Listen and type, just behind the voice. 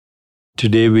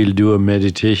Today we'll do a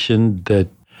meditation that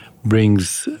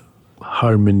brings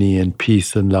harmony and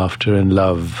peace and laughter and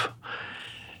love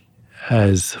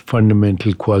as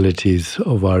fundamental qualities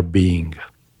of our being.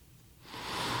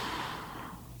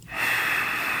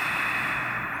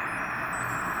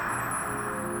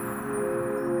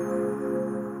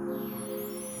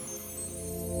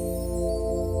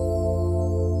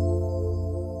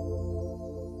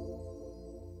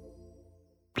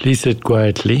 Please sit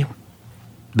quietly.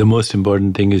 The most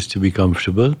important thing is to be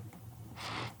comfortable.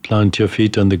 Plant your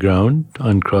feet on the ground,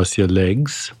 uncross your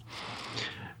legs.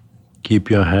 Keep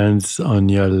your hands on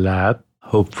your lap,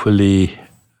 hopefully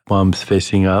palms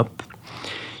facing up.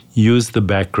 Use the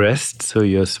backrest so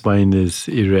your spine is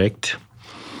erect.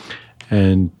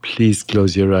 And please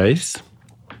close your eyes.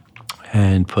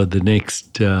 And for the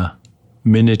next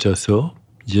minute or so,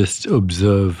 just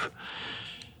observe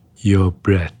your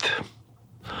breath.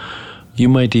 You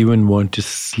might even want to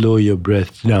slow your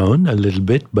breath down a little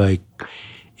bit by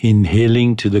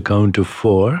inhaling to the count of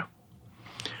 4,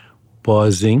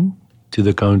 pausing to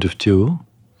the count of 2,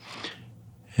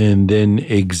 and then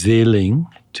exhaling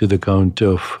to the count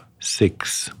of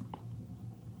 6.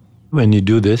 When you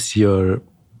do this, your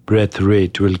breath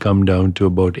rate will come down to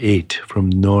about 8, from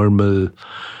normal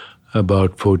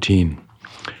about 14.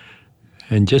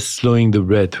 And just slowing the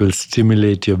breath will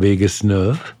stimulate your vagus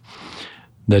nerve.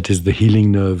 That is the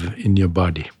healing nerve in your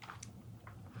body.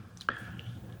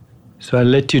 So I'll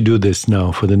let you do this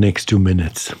now for the next 2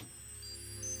 minutes.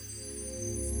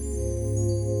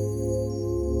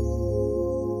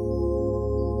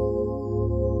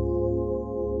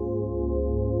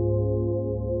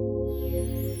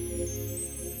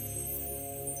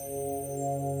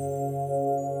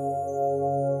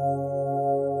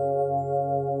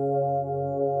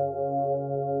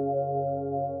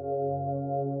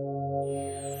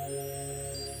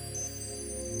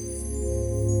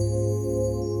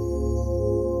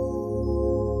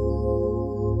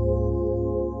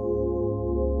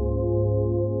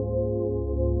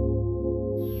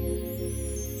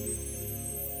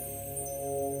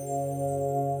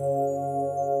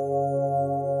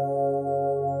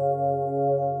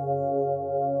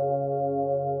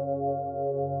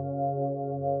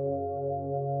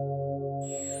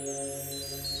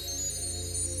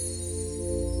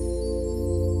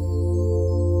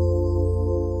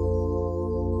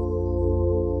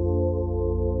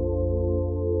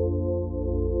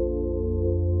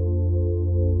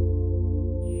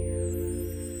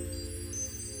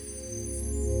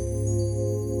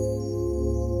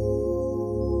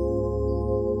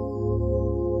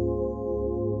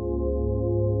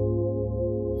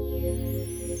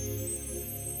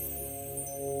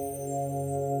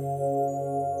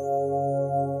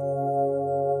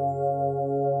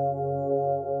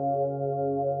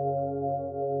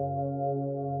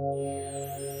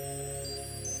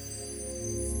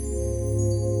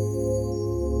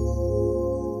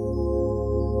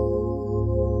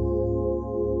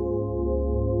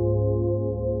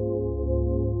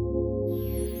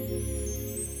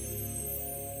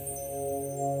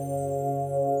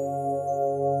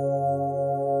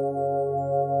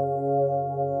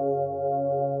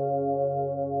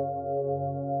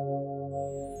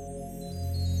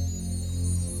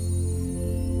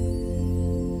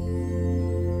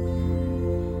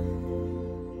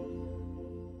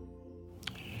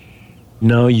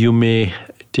 Now you may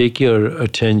take your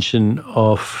attention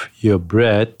off your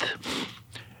breath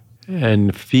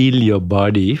and feel your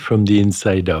body from the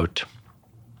inside out.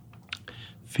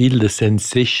 Feel the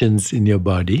sensations in your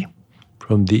body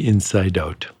from the inside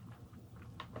out.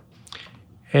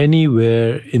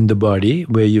 Anywhere in the body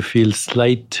where you feel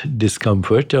slight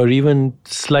discomfort or even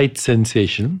slight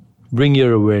sensation, bring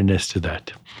your awareness to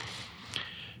that.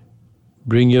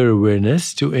 Bring your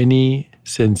awareness to any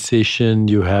sensation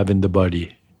you have in the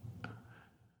body.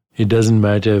 It doesn't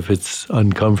matter if it's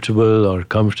uncomfortable or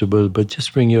comfortable, but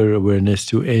just bring your awareness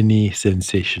to any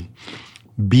sensation.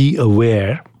 Be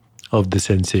aware of the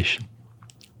sensation.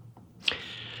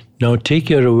 Now take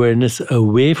your awareness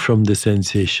away from the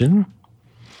sensation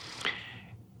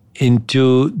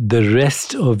into the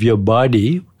rest of your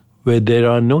body where there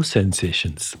are no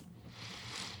sensations.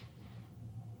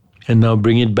 And now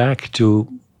bring it back to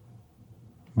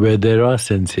where there are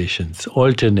sensations.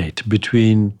 Alternate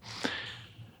between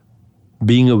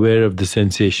being aware of the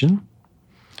sensation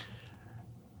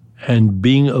and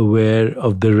being aware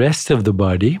of the rest of the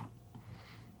body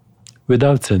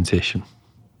without sensation.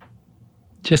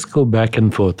 Just go back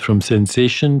and forth from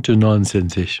sensation to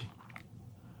non-sensation.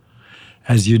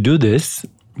 As you do this,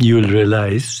 you will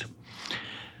realize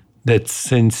that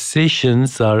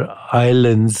sensations are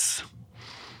islands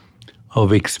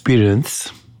of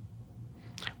experience.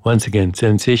 Once again,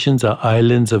 sensations are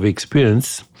islands of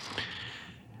experience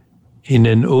in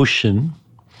an ocean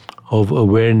of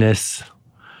awareness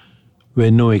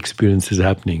where no experience is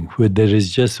happening, where there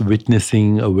is just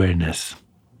witnessing awareness.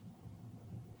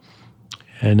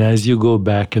 And as you go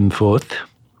back and forth,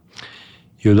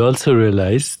 you'll also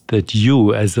realize that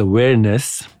you, as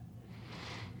awareness,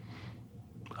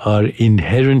 are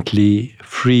inherently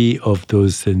free of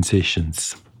those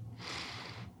sensations.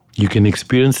 You can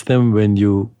experience them when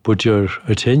you put your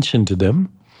attention to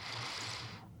them,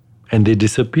 and they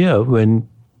disappear when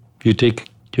you take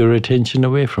your attention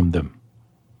away from them.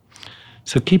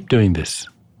 So keep doing this.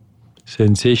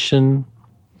 Sensation,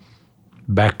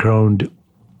 background,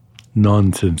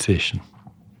 non-sensation.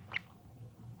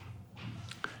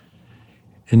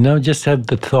 And now just have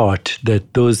the thought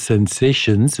that those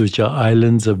sensations, which are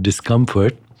islands of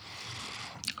discomfort,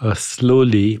 are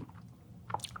slowly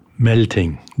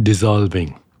melting,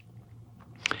 dissolving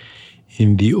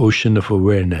in the ocean of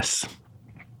awareness.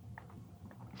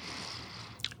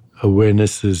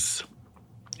 Awareness is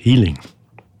healing,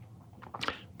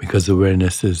 because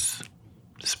awareness is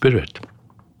spirit.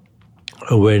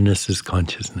 Awareness is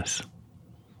consciousness.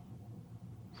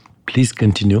 Please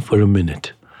continue for a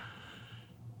minute,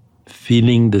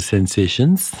 feeling the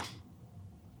sensations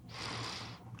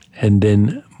and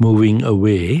then moving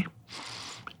away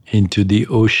into the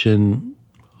ocean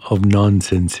of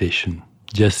non-sensation,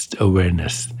 just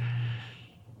awareness.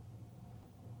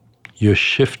 You're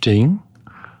shifting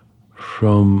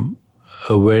from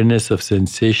awareness of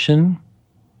sensation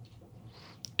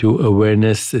to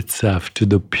awareness itself, to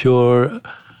the pure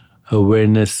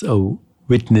awareness of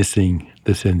witnessing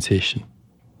the sensation.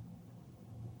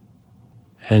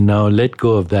 And now let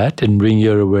go of that and bring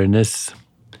your awareness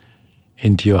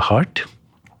into your heart.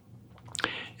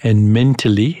 And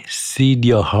mentally seed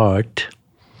your heart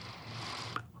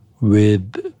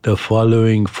with the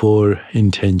following 4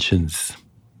 intentions: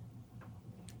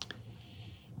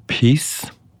 peace,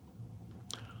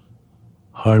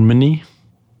 harmony,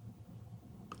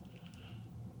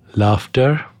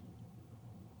 laughter,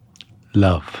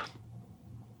 love.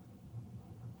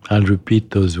 I'll repeat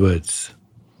those words.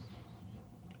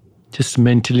 Just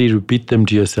mentally repeat them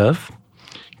to yourself,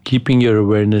 keeping your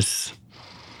awareness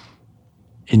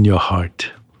in your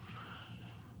heart,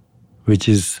 which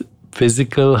is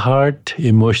physical heart,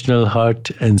 emotional heart,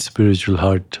 and spiritual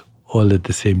heart all at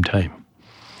the same time.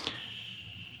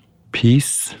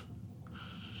 Peace,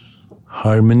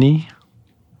 harmony,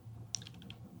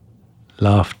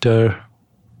 laughter,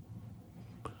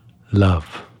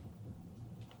 love.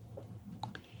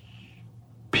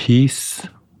 Peace,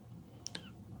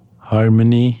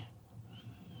 harmony,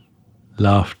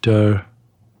 laughter,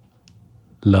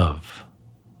 love.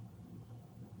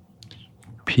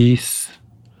 Peace,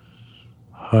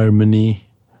 harmony,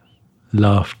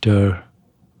 laughter,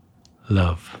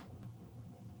 love.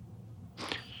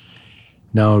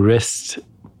 Now rest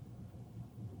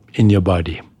in your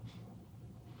body.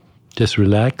 Just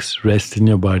relax, rest in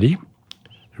your body,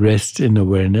 rest in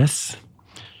awareness,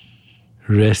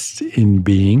 rest in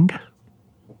being,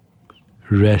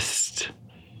 rest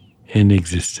in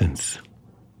existence.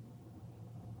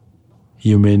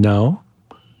 You may now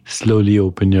slowly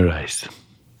open your eyes.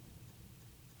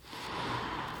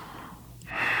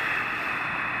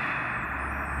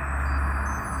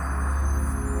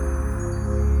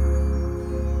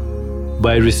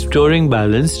 By restoring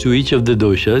balance to each of the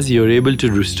doshas, you're able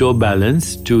to restore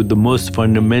balance to the most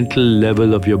fundamental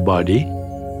level of your body,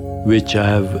 which I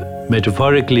have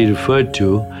metaphorically referred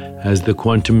to as the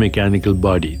quantum mechanical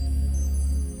body,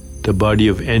 the body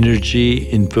of energy,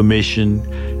 information,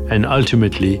 and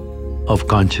ultimately of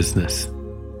consciousness.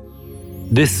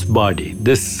 This body,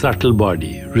 this subtle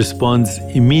body, responds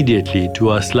immediately to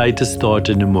our slightest thought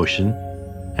and emotion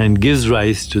and gives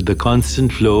rise to the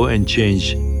constant flow and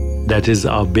change that is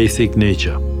our basic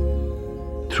nature.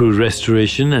 Through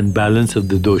restoration and balance of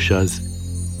the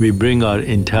doshas, we bring our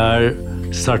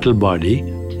entire subtle body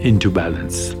into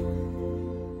balance.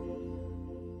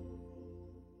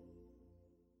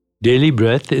 Daily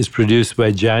Breath is produced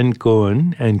by Jan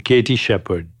Cohen and Katie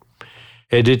Shepard,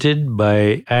 edited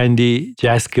by Andy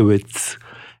Jaskowitz,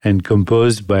 and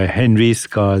composed by Henry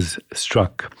Scars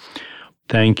Struck.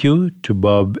 Thank you to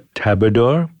Bob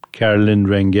Tabador, Carolyn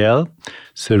Rangel,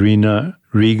 Serena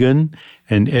Regan,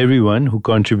 and everyone who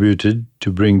contributed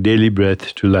to bring Daily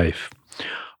Breath to life.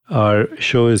 Our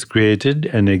show is created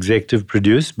and executive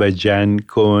produced by Jan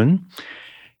Cohen,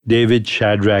 David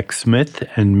Shadrach Smith,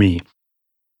 and me.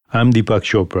 I'm Deepak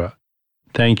Chopra.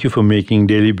 Thank you for making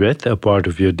Daily Breath a part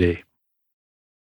of your day.